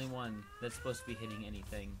the only one that's supposed to be hitting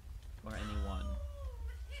anything or anyone.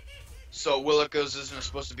 So Willikers isn't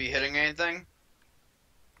supposed to be hitting anything?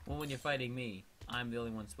 Well, when you're fighting me, I'm the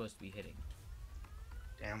only one supposed to be hitting.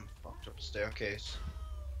 Damn, fucked up staircase.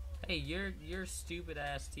 Hey, your stupid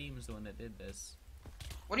ass team is the one that did this.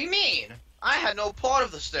 What do you mean? I had no part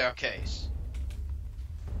of the staircase.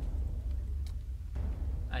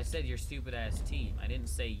 I said your stupid ass team. I didn't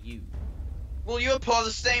say you. Well, you're part of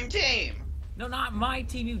the same team. No, not my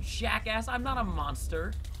team, you jackass. I'm not a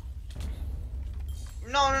monster.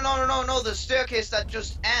 No, the staircase that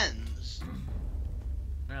just ends.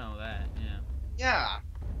 Oh, that, yeah. Yeah.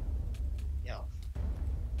 Yeah.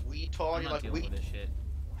 I'm Retard, not dealing with this shit.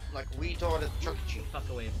 like retard at Chuck E. Cheese. Fuck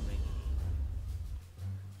away from me.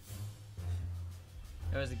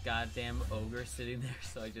 There was a goddamn ogre sitting there,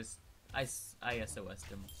 so I SOS'd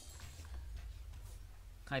him.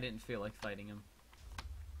 I didn't feel like fighting him.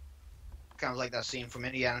 Kind of like that scene from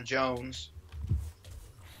Indiana Jones.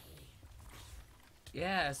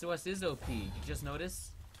 Yeah, SOS is OP. Did you just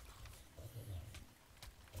notice?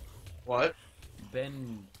 What?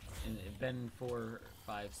 Ben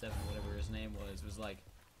 457, whatever his name was like,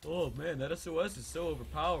 oh man, that SOS is so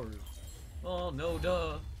overpowered. Oh no,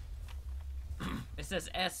 duh. It says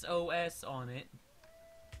SOS on it.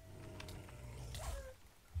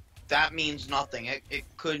 That means nothing. It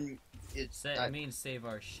couldn't. It means save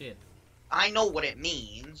our shit. I know what it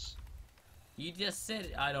means. You just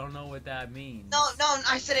said I don't know what that means. No,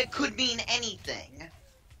 I said it could mean anything.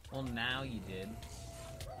 Well, now you did.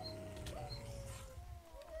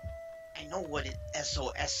 I know what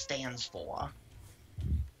SOS stands for.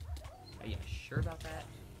 Are you sure about that?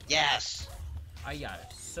 Yes. Are you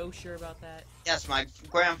so sure about that? Yes, my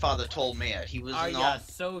grandfather told me it. He was Are in you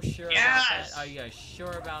so sure about that? Are you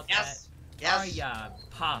sure about that? Yes. Are you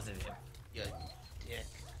positive? You dick.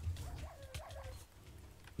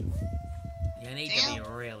 You need to be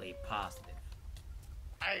really positive.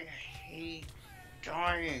 I hate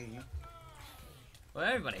dying. Well,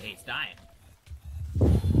 everybody hates dying.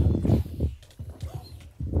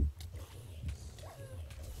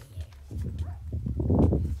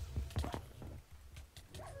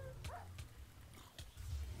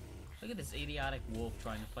 Look at this idiotic wolf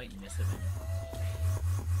trying to fight Nissan.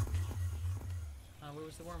 Where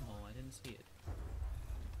was the wormhole? I didn't see it.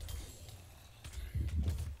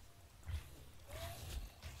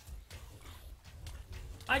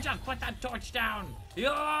 I just put that torch down!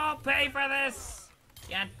 You'll pay for this!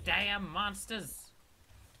 You damn monsters!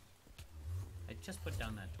 I just put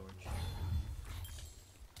down that torch.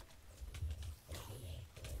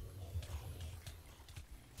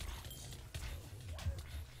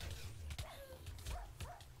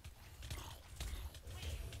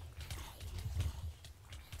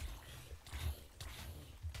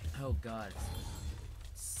 Oh god,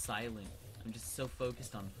 it's silent. I'm just so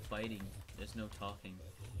focused on fighting. There's no talking.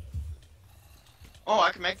 Oh,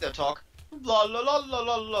 I can make that talk. La la la la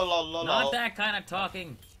la la la la. Not that kind of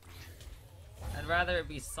talking. I'd rather it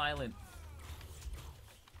be silent.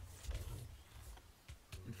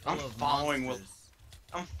 And full I'm of following monsters.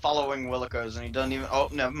 I'm following Willikers and he doesn't even. Oh,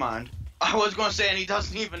 never mind. I was gonna say and he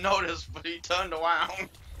doesn't even notice, but he turned around.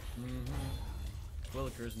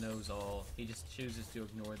 Willikers knows all. He just chooses to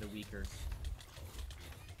ignore the weaker.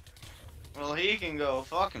 Well, he can go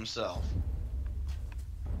fuck himself.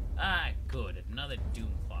 Ah, good. Another doom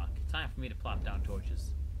clock. Time for me to plop down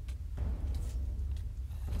torches.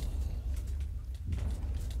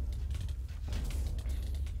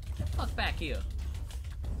 Fuck back here.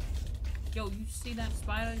 Yo, you see that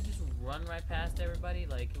spider just run right past everybody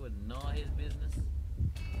like it would gnaw his business?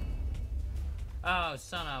 Oh,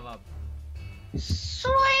 son of a... Slammies!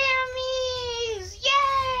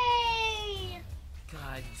 Yay!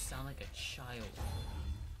 God, you sound like a child.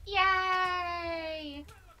 Yay!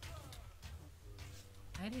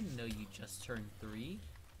 I didn't know you just turned 3.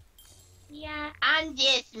 Yeah, I'm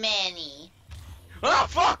this many. Ah,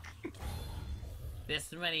 fuck!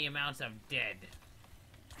 This many amounts of dead.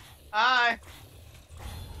 Hi.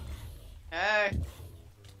 Hey.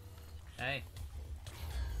 Hey.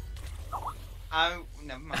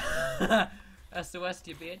 Never mind. SOS,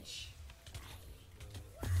 you bitch.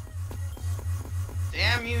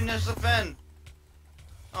 Damn you, Nisafin.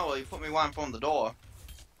 Oh, well, you put me one from the door.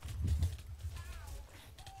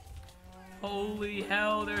 Holy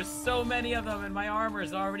hell, there's so many of them and my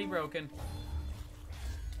armor's already broken.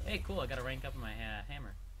 Hey, cool, I gotta rank up my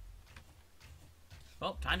hammer.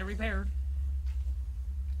 Well, time to repair.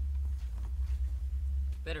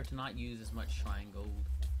 Better to not use as much shrine gold.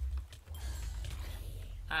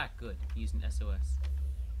 Ah, good, using SOS.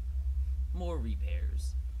 More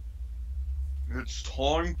repairs. It's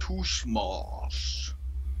time to smash.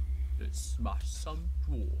 Let's smash some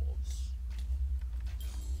dwarves.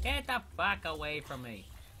 Get the fuck away from me.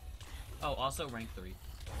 Oh, also rank 3.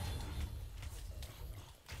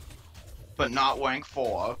 But not rank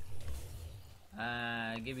 4.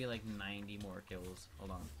 Give me like 90 more kills.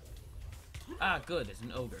 Hold on. Ah, good, there's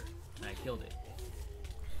an ogre. And I killed it.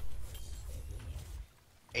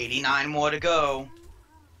 89 more to go.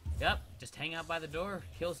 Yep, just hang out by the door.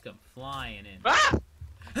 Kills come flying in. Ah!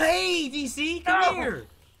 Hey, DC, come No! here!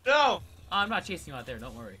 No! Oh, I'm not chasing you out there,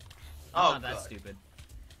 don't worry. I'm not that good. stupid.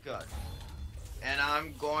 Good. And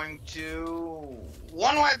I'm going to...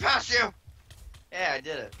 one right past you! Yeah, I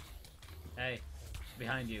did it. Hey,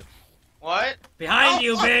 behind you. What? Behind Oh,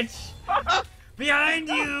 you, fuck! bitch! Behind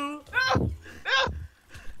you! No! No!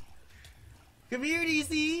 Come here,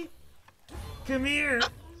 DC! Come here!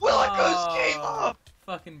 Willikers came up!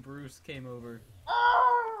 Fucking Bruce came over.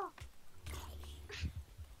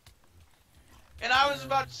 And I was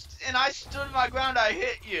about to, and I stood my ground, I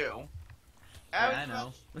hit you. Yeah, I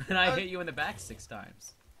know. And I hit you in the back 6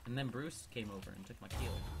 times. And then Bruce came over and took my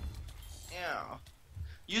kill. Yeah.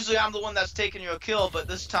 Usually I'm the one that's taking your kill, but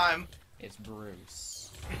this time... It's Bruce.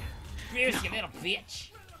 Bruce, you little bitch!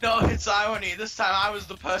 No, it's irony. This time I was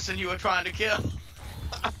the person you were trying to kill.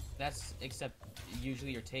 That's, except,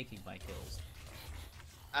 usually you're taking my kills.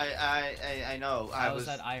 I know. How is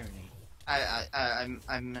that irony?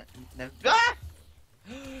 I'm never... Ah!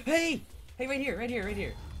 Hey! Hey, right here, right here, right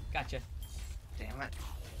here. Gotcha. Damn it.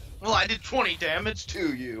 Well, I did 20 damage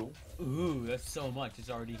to you. Ooh, that's so much. It's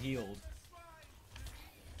already healed.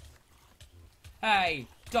 Hey,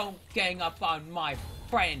 don't gang up on my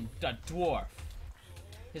friend, the dwarf.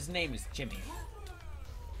 His name is Jimmy.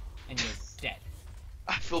 And you're dead.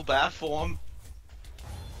 I feel bad for him.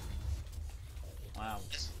 Wow.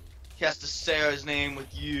 He has to share his name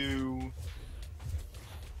with you.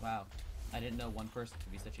 Wow. I didn't know one person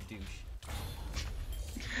could be such a douche.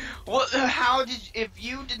 Well, how did... If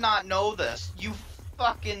you did not know this, you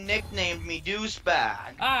fucking nicknamed me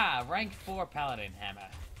Douchebag. Ah, rank 4 Paladin hammer.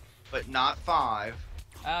 But not 5.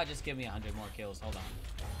 Just give me 100 more kills. Hold on.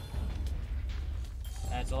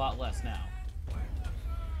 That's a lot less now.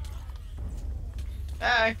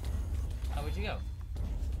 Hey. How would you go?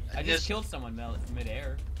 I just killed someone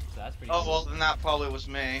mid-air, so that's pretty Oh, cool. well, then that probably was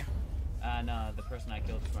me. No, the person I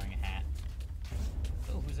killed was wearing a hat.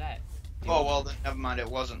 Oh, who's that? Oh, well, then never mind, it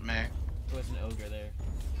wasn't me. There was an ogre there.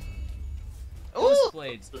 Ooh! Ghost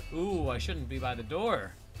blades. Ooh, I shouldn't be by the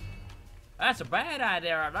door. That's a bad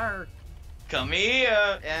idea right there. Come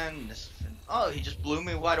here! And this... Oh, he just blew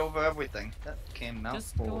me right over everything. That came out.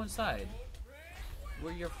 Just go inside.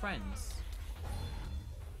 We're your friends.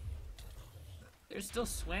 There's still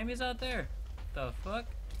swammies out there? The fuck?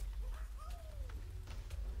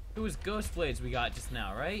 It was ghost blades we got just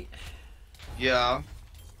now, right? Yeah.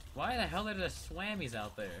 Why the hell are there swammies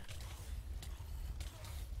out there?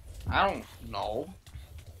 I don't know.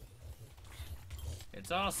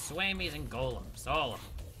 It's all swammies and golems, all of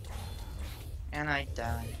them. And I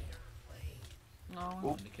died. No, I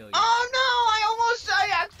wanted to kill you. Oh no! I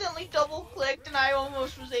accidentally double clicked and I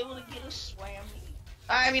almost was able to get a swammy.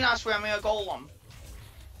 I mean, not swammy, a golem.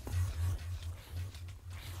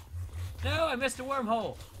 No, I missed a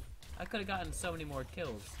wormhole. I could have gotten so many more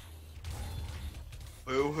kills.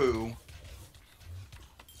 Boo hoo.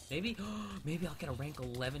 Maybe, maybe I'll get a rank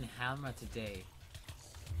 11 hammer today.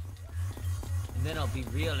 And then I'll be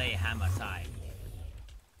really hammer time.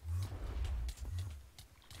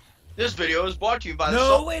 This video is brought to you by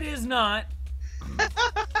No, it is not.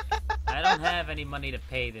 I don't have any money to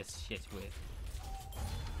pay this shit with.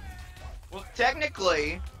 Well,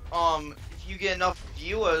 technically, if you get enough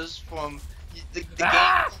viewers from the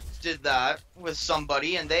Ah! game did that with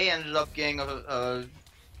somebody, and they ended up getting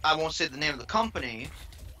I won't say the name of the company,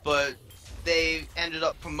 but they ended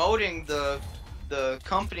up promoting the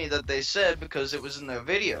company that they said because it was in their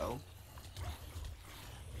video.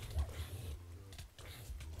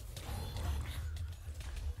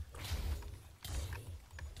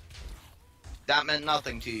 That meant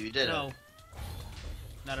nothing to you, did No. it?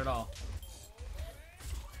 Not at all.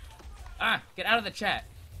 Ah, get out of the chat.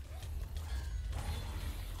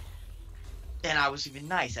 And I was even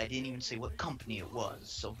nice. I didn't even say what company it was.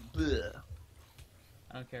 So, bleh.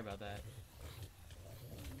 I don't care about that.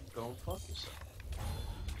 Go fuck yourself.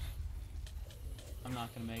 I'm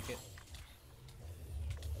not gonna make it.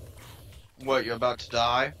 What, you're about to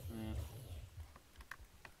die? Yeah.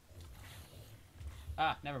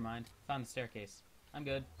 Ah, never mind. Found the staircase. I'm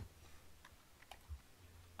good.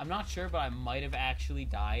 I'm not sure, but I might have actually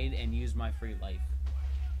died and used my free life.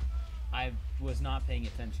 I was not paying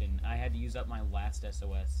attention. I had to use up my last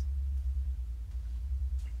SOS.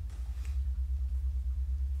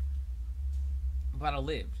 But I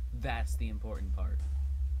lived. That's the important part.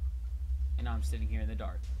 And now I'm sitting here in the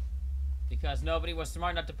dark. Because nobody was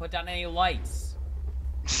smart enough to put down any lights.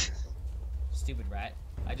 Stupid rat.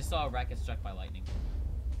 I just saw a rat get struck by lightning.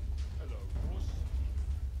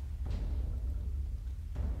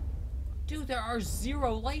 Dude, there are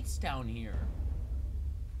 0 lights down here.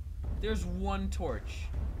 There's 1 torch.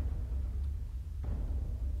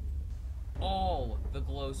 All the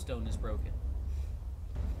glowstone is broken.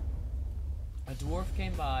 A dwarf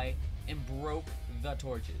came by and broke the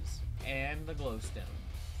torches and the glowstone.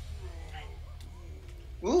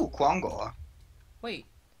 Ooh, Kwangor. Wait,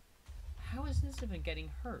 how is Nisovin getting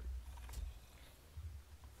hurt?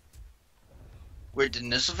 Wait, did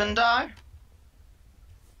Nisovin die?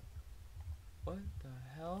 What the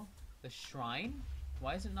hell? The shrine?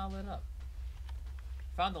 Why is it not lit up?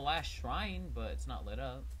 Found the last shrine, but it's not lit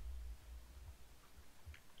up.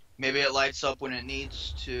 Maybe it lights up when it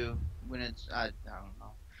needs to. When it's. I don't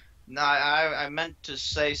know. No, I meant to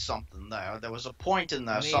say something there. There was a point in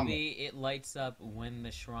there somewhere. Maybe it lights up when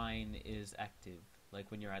the shrine is active. Like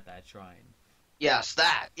when you're at that shrine. Yes,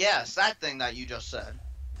 that. Yes, that thing that you just said.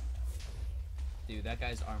 Dude, that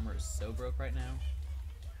guy's armor is so broke right now.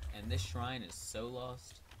 And this shrine is so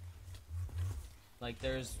lost. Like,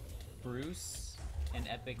 there's Bruce and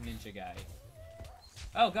Epic Ninja Guy.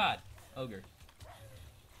 Oh, God! Ogre.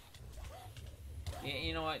 Yeah,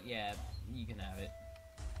 you know what? Yeah, you can have it.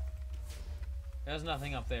 There's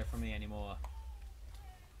nothing up there for me anymore.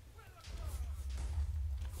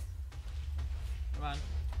 Come on.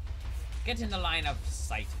 Get in the line of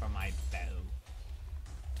sight for my bow.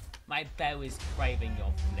 My bow is craving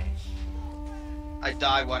your flesh. I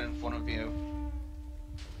died right in front of you.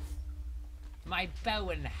 My bow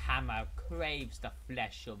and hammer craves the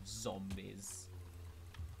flesh of zombies.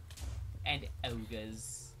 And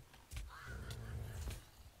ogres.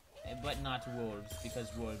 But not wolves,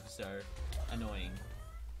 because wolves are annoying.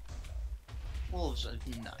 Wolves are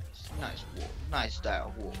nice. Nice wolves. Nice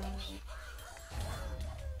style wolves.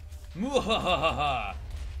 Muhahaha!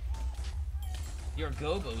 Your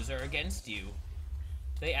gobos are against you.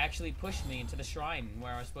 They actually pushed me into the shrine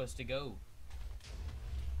where I was supposed to go.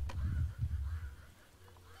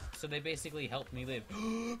 So they basically helped me live.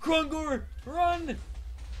 Krungor, run!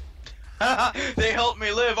 They helped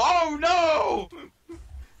me live. Oh no!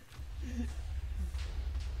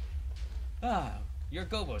 Ah, your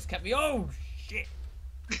gobos kept me. Oh shit!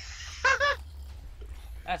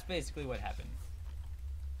 That's basically what happened.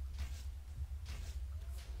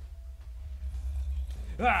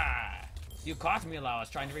 Ah! You caught me while I was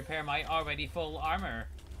trying to repair my already full armor.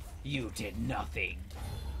 You did nothing.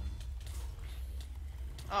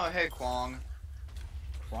 Oh hey Kwong.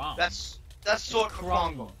 Krong. That's short for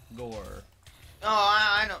Kwong. Krungor. Oh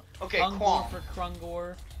I know. Okay, Krungor Kwong. for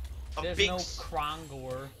Krungor. A There's big no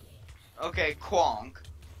Krongor. Okay, Kwong.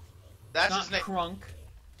 That's It's his not name. Crunk.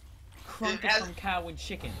 Crunk It is has- from cow and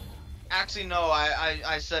chicken. Actually, no.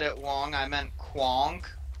 I said it wrong. I meant Kwong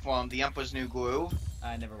from The Emperor's New Groove.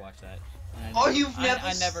 I never watched that. And Oh, you've never I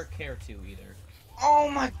s- never care to either. Oh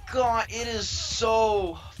my god, it is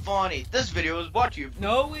so funny. This video is brought to you.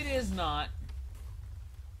 No, it is not.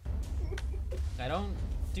 I don't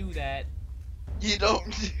do that. You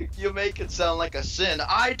don't. You make it sound like a sin.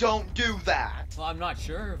 I don't do that. Well, I'm not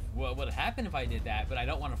sure what would happen if I did that, but I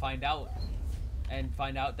don't want to find out. And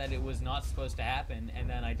find out that it was not supposed to happen, and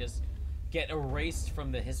then I just get erased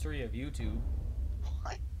from the history of YouTube.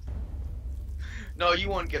 What? No, you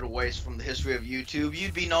won't get away from the history of YouTube.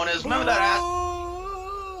 You'd be known as. Remember that ass.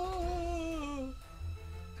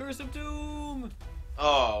 Curse of Doom!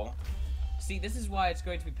 Oh. See, this is why it's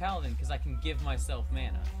going to be Paladin, because I can give myself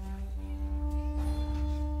mana.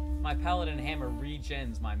 My Paladin hammer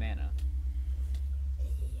regens my mana.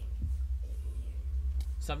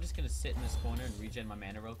 So I'm just gonna sit in this corner and regen my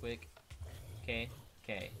mana real quick. Okay?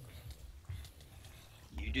 Okay.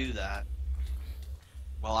 You do that.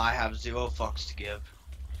 Well, I have 0 fucks to give.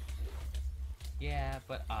 Yeah,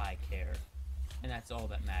 but I care. And that's all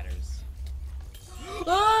that matters.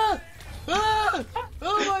 Ah! Ah!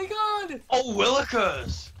 Oh my god! Oh,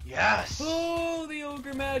 Willikers! Yes! Oh, the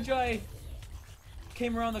Ogre Magi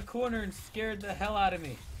came around the corner and scared the hell out of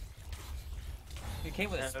me. He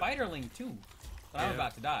came with a spiderling too. But I'm Yeah.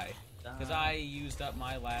 about to die. Because I used up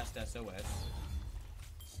my last SOS.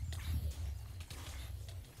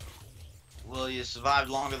 Well, you survived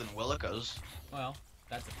longer than Willikers. Well,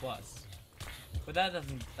 that's a plus. But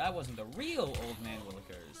that wasn't the real Old Man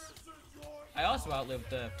Willikers. I also outlived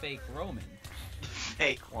the fake Roman.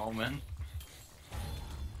 Fake woman.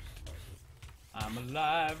 I'm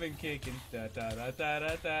alive and kicking. Da, da, da, da,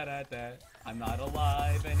 da, da, da, da. I'm not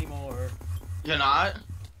alive anymore. You're not?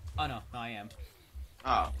 Oh no, I am.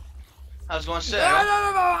 Oh. I was gonna say.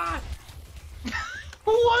 I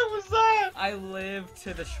What was that? lived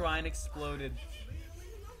till the shrine exploded.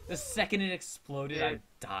 The second it exploded, Yeah. I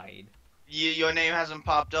died. Your name hasn't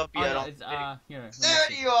popped up Oh, yet. no, on- it's, here, let me There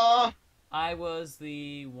see. you are! I was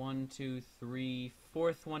the 1, 2, 3,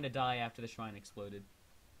 4th one to die after the shrine exploded.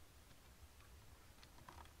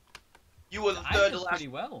 You were the I third did to last. pretty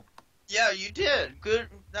well. Yeah, you did. Good.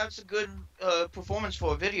 That's a good performance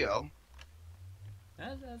for a video.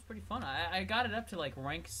 That was pretty fun. I got it up to like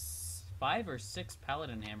rank 5 or 6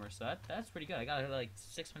 Paladin hammer, so that's pretty good. I got like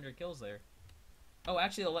 600 kills there. Oh,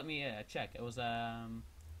 actually, let me check. It was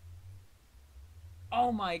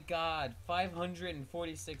oh my god,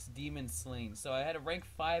 546 demons slain. So I had a rank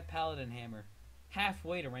 5 Paladin hammer,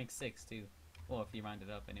 halfway to rank 6 too. Well, if you round it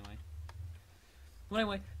up anyway. Well,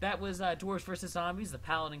 anyway, that was Dwarves vs. Zombies, the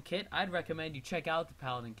Paladin kit. I'd recommend you check out the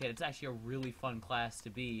Paladin kit. It's actually a really fun class to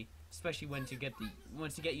be, especially once you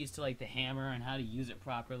get used to like the hammer and how to use it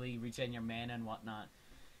properly, regen your mana and whatnot.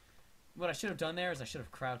 What I should have done there is I should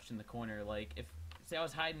have crouched in the corner. Like say I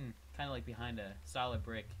was hiding kind of like behind a solid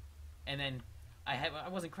brick, and then I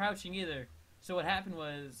wasn't crouching either. So what happened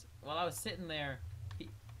was while I was sitting there,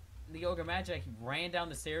 the Ogre Magi ran down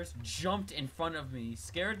the stairs, jumped in front of me,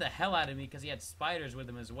 scared the hell out of me because he had spiders with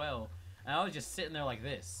him as well. And I was just sitting there like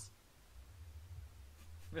this.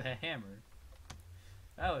 With a hammer.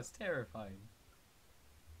 That was terrifying.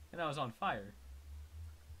 And I was on fire.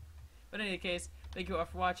 But in any case, thank you all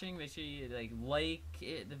for watching. Make sure you like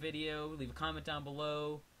the video, leave a comment down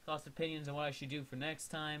below, thoughts, opinions on what I should do for next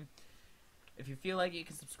time. If you feel like it, you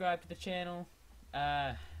can subscribe to the channel.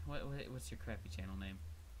 What's your crappy channel name?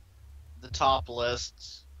 The top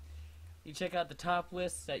lists. You check out the top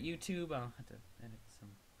lists at YouTube. I don't have to edit some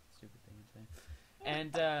stupid thing today.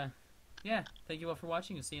 And, yeah, thank you all for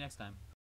watching, and see you next time.